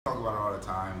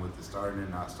hard time with the starting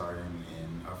and not starting.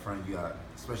 And up front, you got,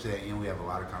 especially at the end, we have a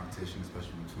lot of competition,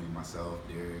 especially between myself,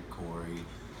 Derek, Corey,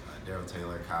 Daryl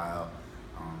Taylor, Kyle.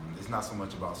 It's not so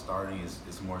much about starting;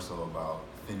 it's more so about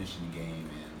finishing the game,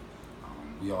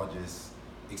 and we all just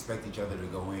expect each other to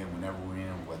go in whenever we're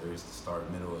in, whether it's to start,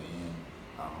 middle, or end,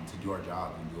 to do our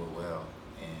job and do it well.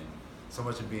 And so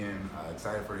much of being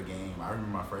excited for the game. I remember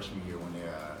my freshman year when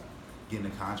they're getting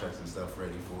the contracts and stuff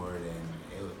ready for it,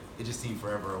 and it just seemed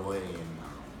forever away. And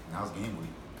now it's game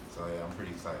week, so yeah, I'm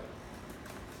pretty excited.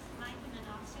 Mike and then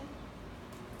Austin.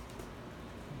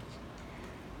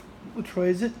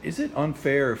 LaTroy, is it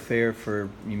unfair or fair for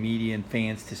media and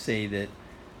fans to say that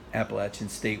Appalachian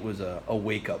State was a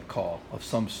wake-up call of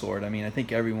some sort? I mean, I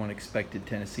think everyone expected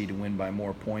Tennessee to win by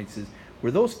more points.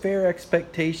 Were those fair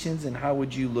expectations, and how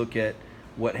would you look at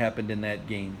what happened in that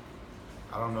game?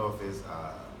 I don't know if it's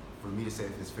for me to say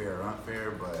if it's fair or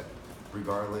unfair, but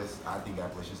regardless, I think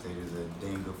Appalachian State is a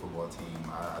dang good football team.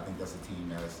 I think that's a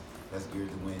team that's geared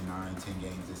to win 9, 10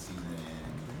 games this season,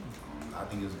 and I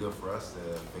think it's good for us to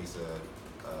face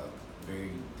a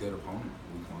very good opponent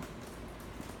week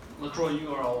 1. LaTroy,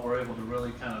 you all were able to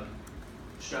really kind of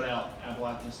shut out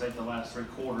Appalachian State the last 3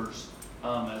 quarters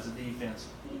as a defense.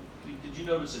 Did you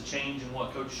notice a change in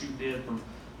what Coach Shue did from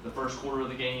the first quarter of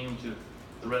the game to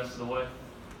the rest of the way?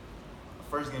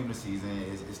 First game of the season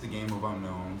it's the game of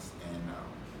unknowns, and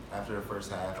after the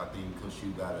first half, I think Coach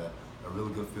Shue got a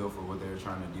really good feel for what they were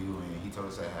trying to do, and he told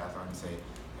us at halftime to say,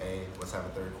 hey, let's have a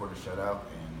third quarter shutout,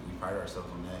 and we pride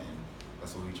ourselves on that, and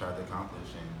that's what we tried to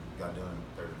accomplish and got done in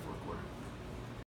third and fourth.